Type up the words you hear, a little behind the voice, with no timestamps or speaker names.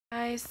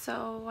Guys,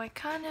 so I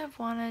kind of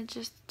want to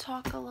just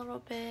talk a little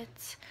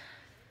bit.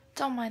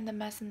 Don't mind the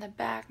mess in the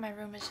back. My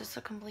room is just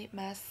a complete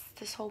mess.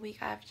 This whole week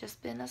I've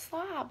just been a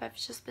slob. I've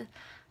just been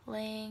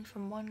laying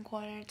from one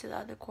corner to the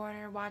other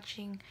corner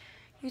watching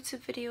YouTube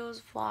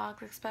videos,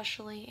 vlogs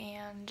especially,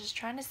 and just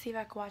trying to see if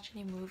I could watch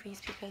any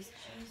movies because...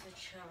 She needs to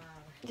chill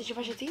out. Did you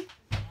brush your teeth?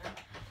 Yeah.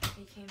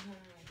 He came home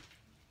like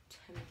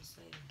 10 minutes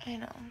later. I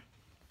know.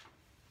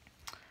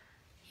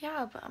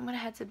 Yeah, but I'm gonna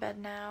head to bed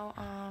now.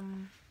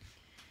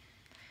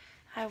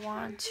 I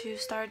want to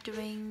start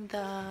doing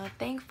the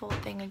thankful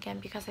thing again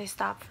because I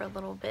stopped for a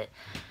little bit.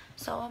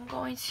 So I'm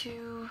going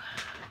to,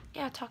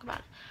 talk about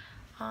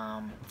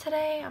it.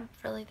 Today I'm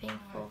really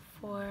thankful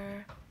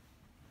for,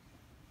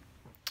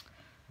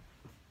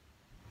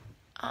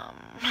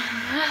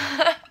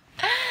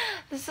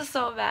 this is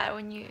so bad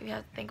when you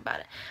have to think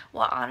about it.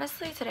 Well,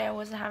 honestly, today I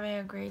wasn't having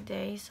a great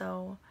day,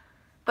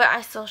 but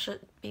I still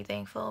should be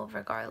thankful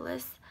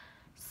regardless.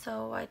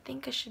 So I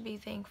think I should be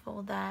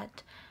thankful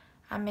that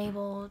I'm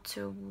able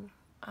to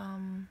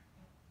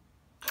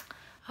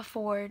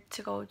afford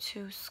to go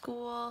to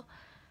school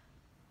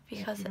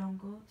because you don't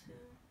go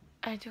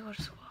to? I do go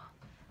to school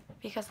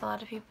because a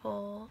lot of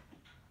people,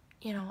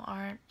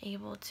 aren't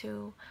able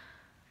to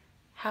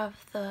have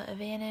the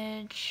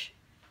advantage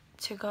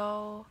to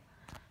go.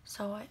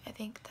 So I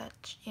think that,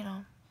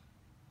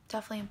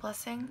 definitely a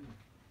blessing.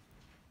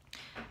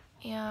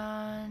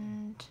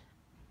 And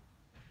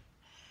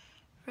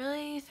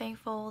really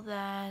thankful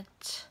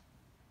that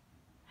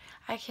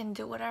I can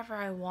do whatever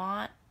I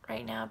want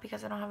right now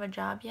because I don't have a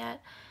job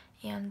yet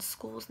and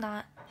school's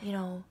not,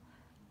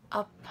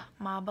 up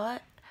my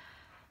butt.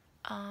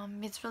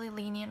 It's really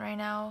lenient right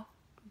now,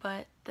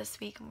 but this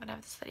week I'm gonna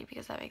have to study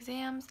because I have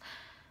exams.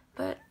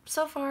 But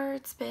so far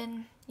it's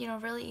been,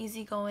 really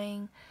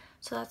easygoing,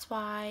 so that's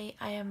why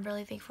I am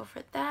really thankful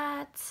for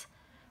that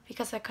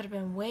because that could have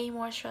been way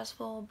more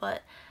stressful,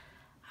 but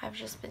I've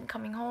just been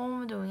coming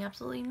home, doing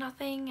absolutely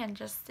nothing, and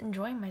just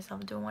enjoying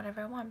myself, doing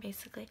whatever I want,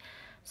 basically.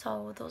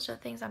 So those are the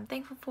things I'm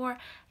thankful for,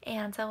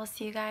 and I will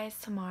see you guys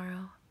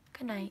tomorrow.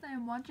 Good night.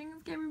 I'm watching a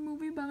scary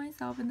movie by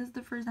myself, and this is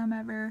the first time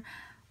ever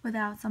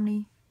without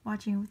somebody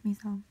watching it with me,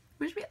 so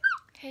wish me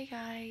luck. Hey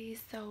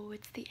guys, so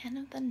it's the end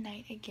of the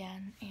night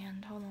again,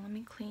 and hold on, let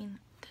me clean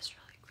this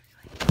really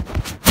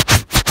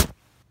quickly.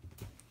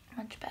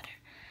 Much better.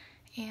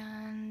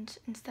 And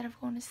instead of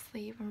going to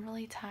sleep, I'm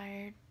really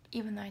tired,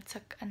 even though I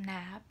took a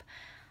nap.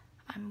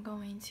 I'm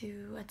going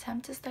to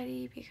attempt to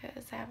study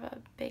because I have a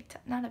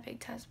not a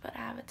big test, but I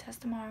have a test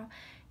tomorrow,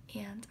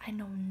 and I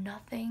know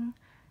nothing.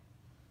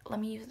 Let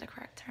me use the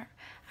correct term.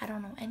 I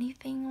don't know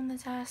anything on the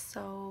test,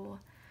 so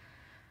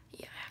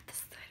yeah, I have to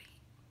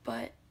study.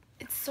 But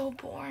it's so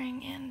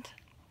boring, and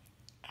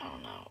I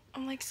don't know.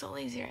 I'm like so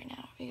lazy right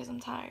now because I'm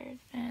tired,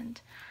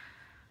 and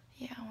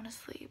yeah, I want to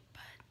sleep,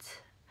 but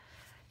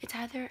it's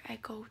either I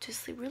go to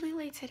sleep really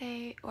late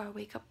today or I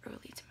wake up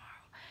early tomorrow.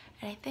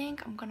 And I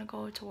think I'm gonna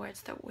go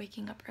towards the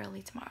waking up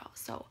early tomorrow.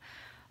 So,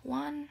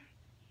 one,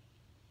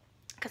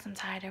 because I'm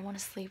tired, I want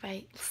to sleep.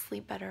 I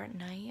sleep better at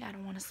night. I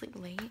don't want to sleep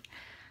late.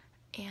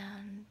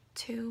 And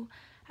two,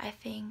 I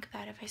think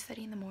that if I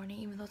study in the morning,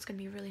 even though it's gonna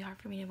be really hard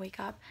for me to wake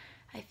up,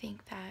 I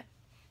think that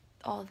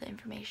all the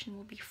information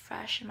will be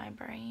fresh in my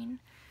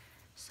brain.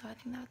 So I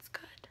think that's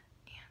good.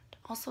 And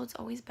also, it's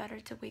always better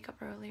to wake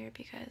up earlier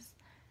because,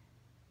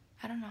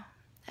 I don't know,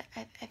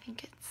 I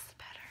think it's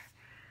better.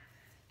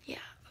 Yeah,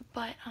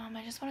 but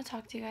I just want to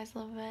talk to you guys a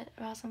little bit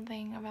about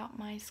something about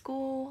my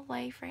school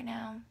life right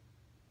now.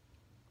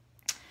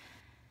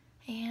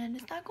 And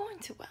it's not going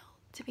too well,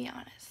 to be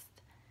honest.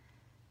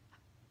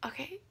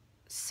 Okay,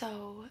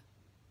 so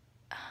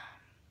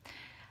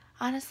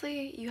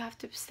honestly, you have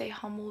to stay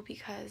humble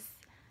because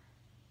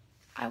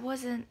I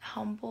wasn't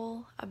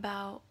humble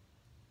about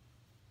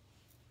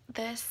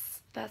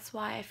this. That's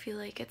why I feel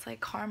like it's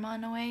like karma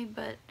in a way,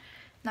 but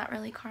not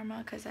really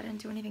karma because I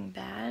didn't do anything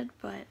bad,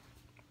 but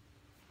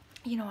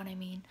you know what I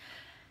mean.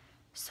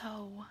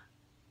 So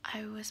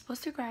I was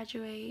supposed to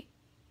graduate,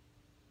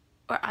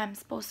 or I'm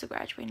supposed to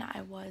graduate, not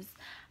I was.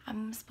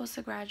 I'm supposed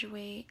to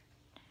graduate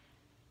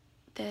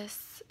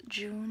this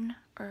June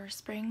or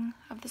spring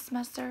of the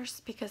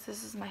semesters because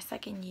this is my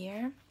second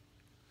year.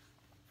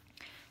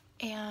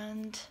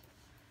 And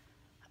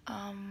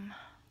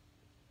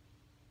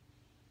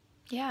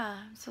yeah,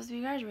 I'm supposed to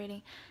be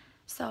graduating.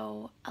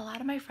 So a lot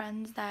of my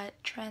friends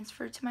that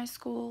transferred to my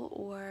school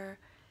or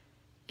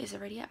is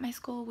already at my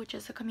school, which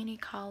is a community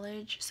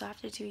college, so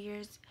after 2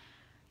 years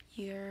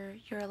you're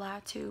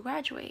allowed to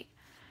graduate,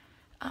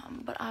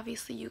 but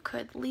obviously you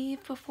could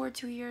leave before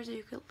 2 years or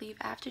you could leave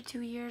after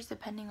 2 years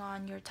depending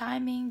on your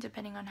timing,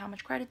 depending on how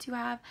much credits you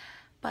have,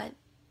 but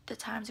the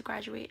time to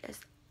graduate is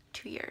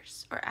 2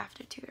 years or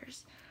after 2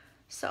 years.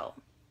 So,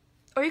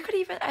 or you could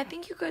even, I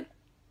think you could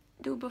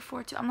do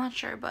before 2, I'm not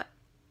sure, but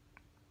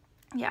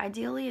yeah,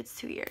 ideally it's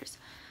 2 years.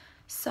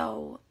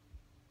 So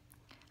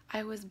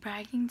I was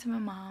bragging to my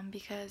mom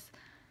because,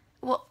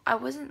 well, I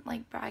wasn't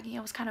like bragging,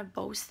 I was kind of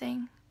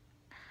boasting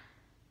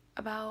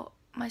about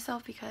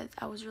myself because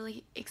I was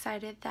really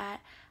excited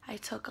that I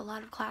took a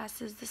lot of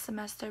classes this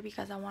semester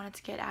because I wanted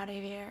to get out of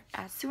here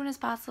as soon as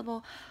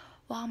possible.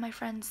 While my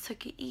friends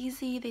took it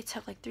easy, they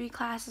took like 3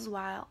 classes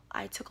while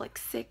I took like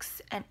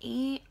 6 and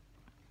 8.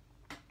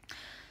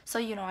 So,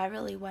 you know, I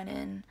really went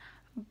in.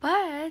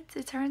 But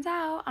it turns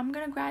out I'm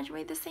gonna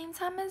graduate the same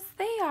time as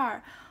they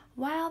are.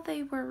 While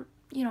they were,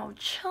 you know,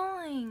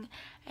 chilling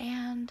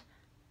and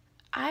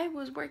I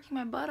was working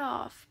my butt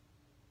off.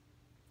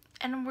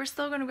 And we're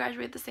still gonna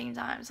graduate at the same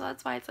time. So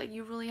that's why it's like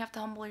you really have to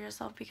humble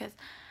yourself, because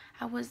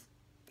I was,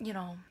 you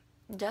know,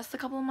 just a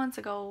couple of months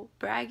ago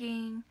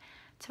bragging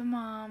to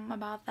mom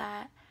about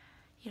that,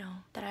 you know,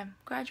 that I'm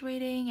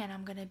graduating and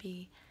I'm gonna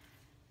be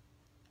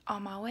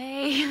on my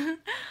way.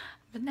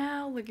 But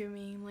now look at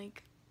me,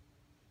 like,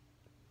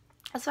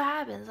 that's what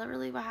happens. That's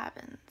really what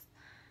happens.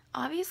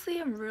 Obviously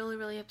I'm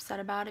really upset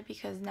about it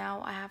because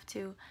now I have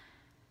to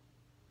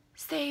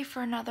stay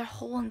for another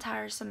whole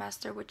entire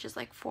semester, which is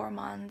like 4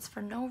 months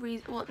for no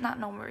reason. Well, not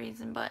no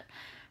reason, but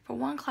for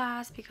one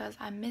class because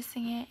I'm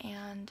missing it.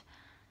 And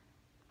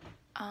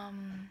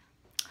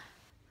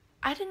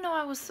I didn't know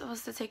I was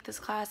supposed to take this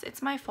class.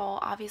 It's my fault,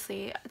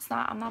 obviously.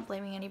 I'm not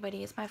blaming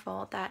anybody. It's my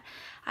fault that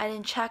I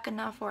didn't check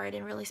enough, or I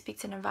didn't really speak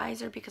to an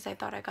advisor because I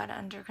thought I got it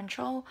under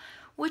control,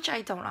 which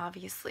I don't,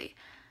 obviously.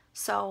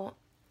 So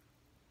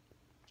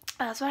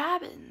that's what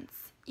happens.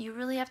 You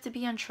really have to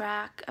be on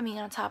track,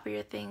 on top of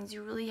your things.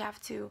 You really have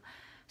to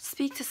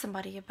speak to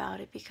somebody about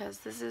it because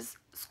this is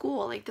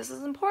school. Like, this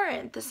is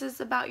important. This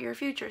is about your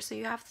future. So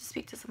you have to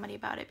speak to somebody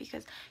about it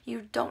because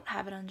you don't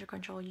have it under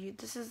control.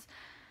 This is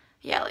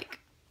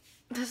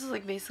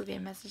like basically a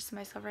message to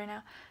myself right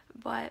now.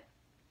 But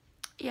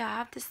yeah, I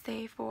have to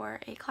stay for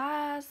a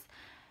class,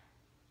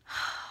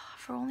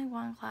 for only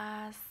one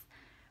class,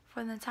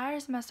 for the entire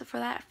semester. For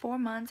that 4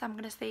 months, I'm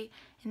gonna stay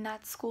in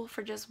that school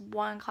for just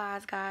one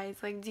class, guys.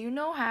 Like, do you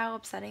know how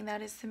upsetting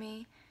that is to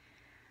me?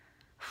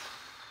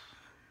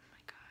 Oh my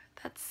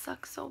god, that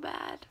sucks so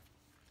bad.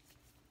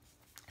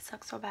 It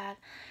sucks so bad.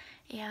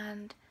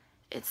 And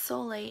it's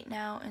so late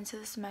now into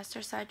the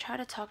semester, so I try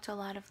to talk to a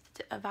lot of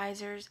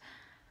advisors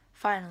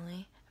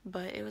finally,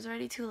 but it was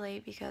already too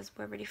late because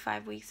we're already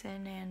 5 weeks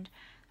in and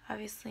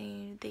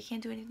obviously they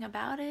can't do anything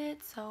about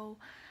it. So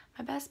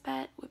my best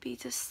bet would be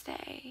to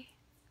stay.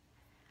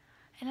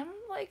 And I'm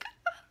like,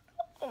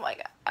 oh my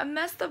god, I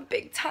messed up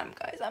big time,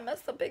 guys. I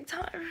messed up big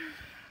time.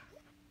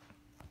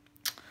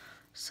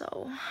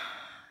 So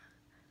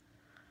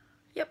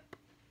yep,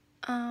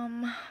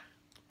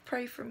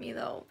 pray for me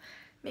though.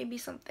 Maybe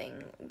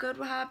something good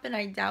will happen.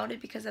 I doubt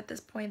it because at this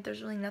point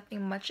there's really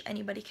nothing much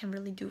anybody can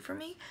really do for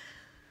me,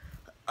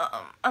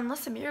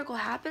 unless a miracle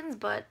happens.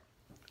 But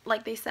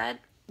like they said,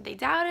 they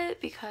doubt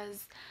it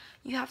because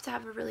you have to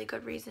have a really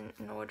good reason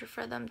in order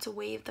for them to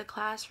waive the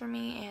class for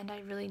me, and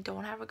I really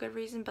don't have a good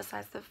reason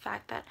besides the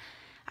fact that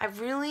I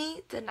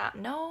really did not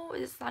know.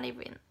 It's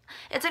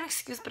an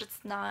excuse, but it's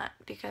not,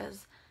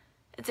 because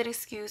it's an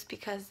excuse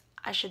because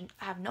I should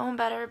have known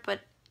better,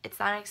 but it's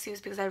not an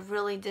excuse because I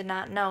really did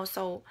not know.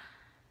 So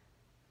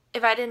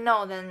if I didn't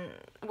know, then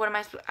what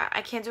am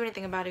I can't do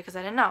anything about it because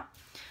I didn't know.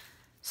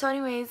 So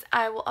anyways,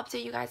 I will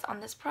update you guys on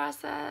this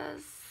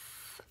process,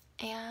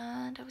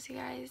 and I will see you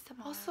guys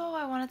tomorrow. Also,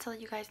 I wanted to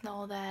let you guys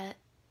know that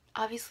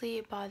obviously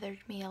it bothered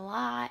me a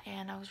lot,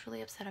 and I was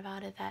really upset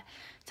about it, that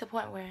to the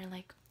point where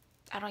like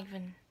I don't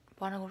even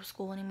want to go to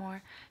school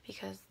anymore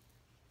because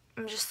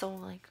I'm just so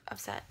like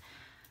upset.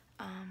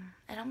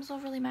 And I'm so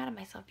really mad at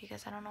myself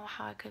because I don't know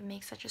how I could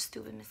make such a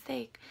stupid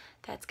mistake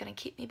that's gonna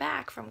keep me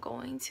back from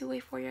going to a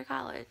 4-year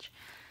college.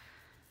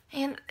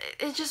 And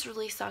it just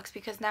really sucks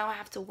because now I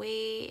have to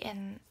wait,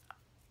 and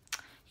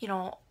you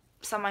know,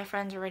 some of my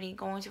friends are already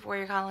going to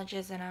 4-year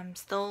colleges and I'm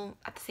still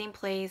at the same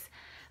place.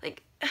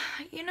 Like,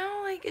 you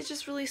know, like it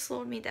just really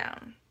slowed me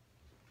down.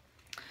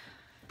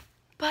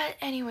 But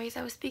anyways,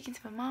 I was speaking to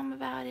my mom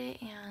about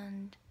it,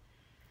 and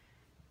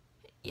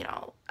you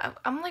know,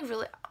 I'm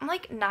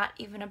like not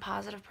even a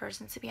positive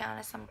person, to be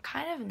honest. I'm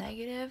kind of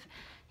negative,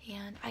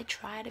 and I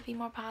try to be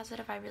more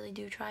positive. I really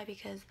do try,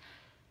 because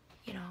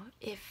you know,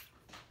 if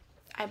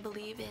I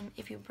believe in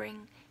if you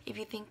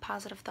think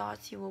positive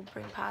thoughts, you will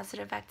bring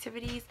positive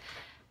activities,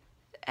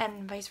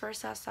 and vice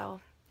versa. So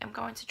I'm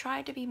going to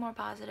try to be more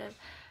positive.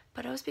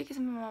 But I was speaking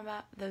to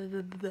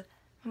my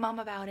mom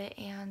about it,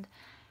 and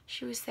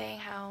she was saying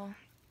how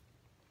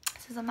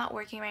since I'm not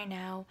working right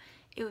now,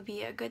 it would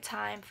be a good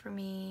time for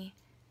me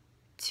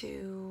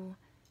to,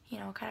 you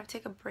know, kind of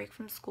take a break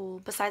from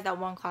school. Besides that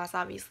one class,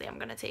 obviously I'm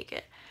gonna take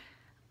it.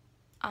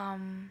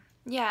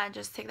 Yeah,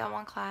 just take that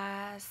one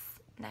class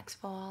next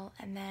fall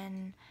and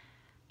then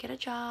get a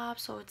job.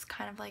 So it's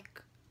kind of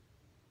like,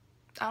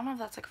 I don't know if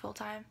that's like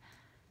full-time.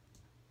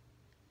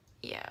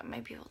 Yeah, it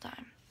might be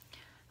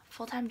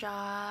full-time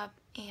job,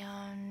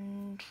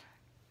 and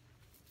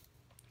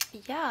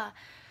yeah,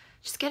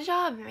 just get a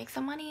job and make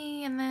some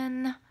money and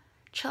then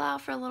chill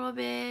out for a little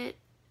bit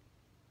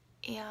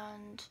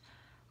and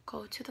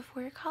go to the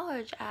 4-year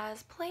college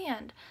as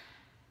planned.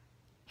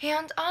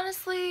 And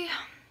honestly,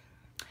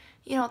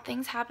 you know,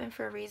 things happen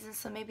for a reason,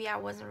 so maybe I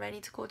wasn't ready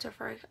to go to a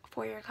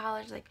 4-year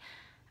college. Like,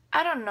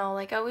 I don't know,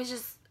 like I always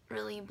just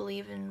really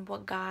believe in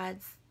what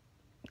God's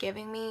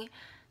giving me.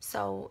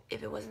 So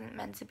if it wasn't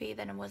meant to be,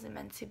 then it wasn't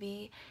meant to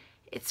be.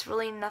 It's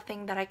really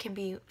nothing that I can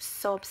be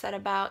so upset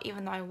about,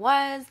 even though I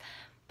was.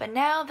 But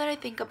now that I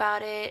think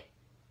about it,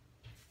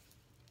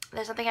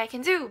 there's nothing I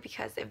can do,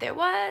 because if there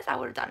was, I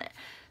would have done it.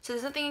 So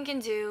there's nothing I can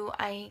do.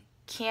 I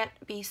can't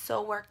be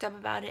so worked up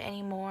about it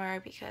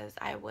anymore because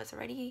I was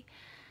already.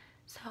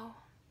 So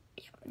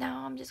yeah,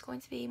 now I'm just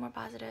going to be more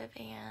positive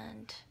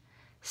and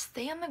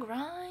stay on the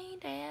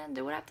grind and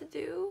do what I have to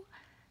do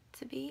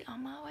to be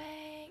on my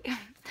way.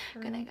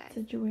 Good night, guys.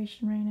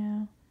 Situation right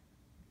now.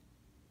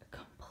 A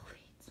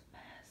complete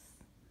mess.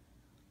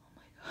 Oh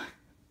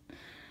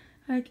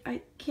my god.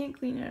 I can't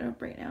clean it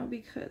up right now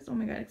because, oh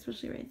my god,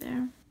 especially right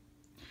there.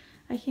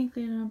 I can't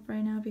clean it up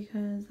right now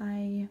because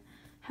I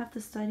have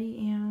to study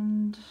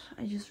and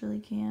I just really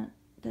can't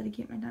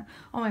dedicate my time.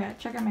 Oh my god,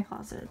 check out my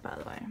closet, by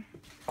the way.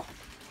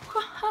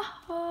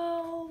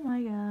 Oh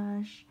my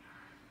gosh.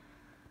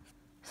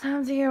 It's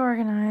time to get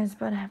organized,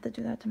 but I have to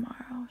do that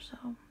tomorrow, so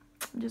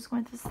I'm just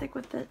going to stick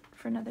with it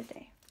for another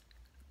day.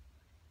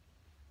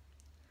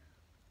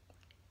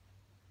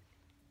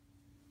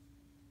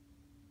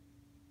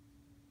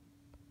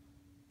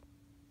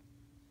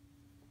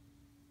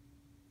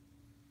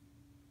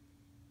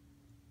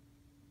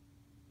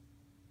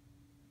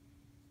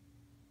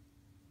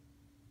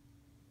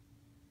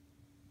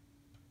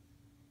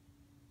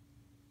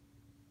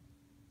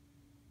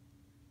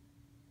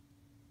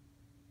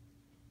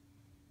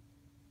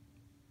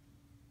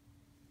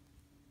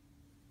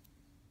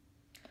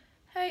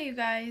 Hey you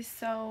guys,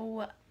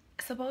 so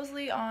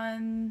supposedly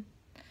on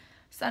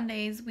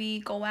Sundays we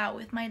go out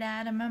with my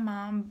dad and my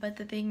mom, but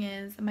the thing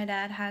is my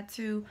dad had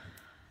to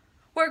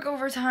work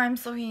overtime,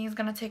 so he's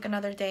gonna take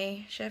another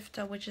day shift,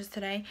 which is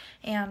today,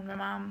 and my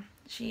mom,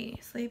 she's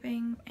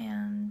sleeping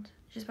and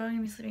she's probably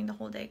gonna be sleeping the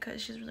whole day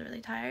because she's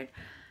really tired.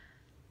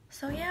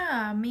 So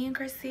yeah, me and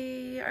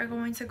Chrissy are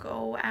going to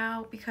go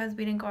out because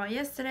we didn't go out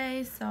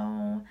yesterday.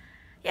 So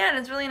yeah, and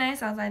it's really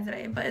nice outside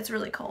today, but it's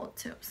really cold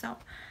too. So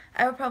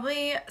I will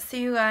probably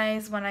see you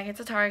guys when I get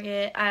to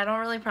Target. I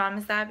don't really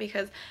promise that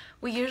because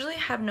we usually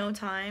have no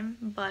time,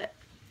 but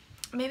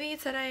maybe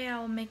today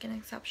I'll make an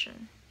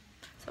exception.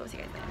 So we'll see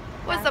you guys later.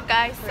 What's up,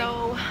 guys?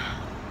 So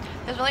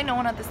there's really no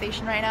one at the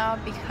station right now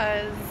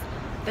because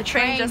the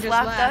train just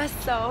left us.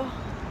 So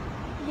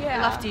yeah,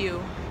 It left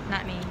you,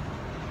 not me.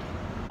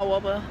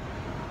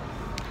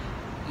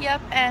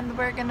 Yep, and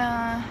we're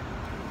gonna,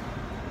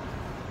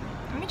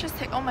 let me just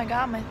take, oh my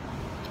god, my,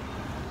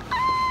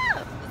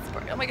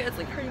 oh my god, it's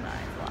like hurting my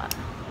eyes a lot.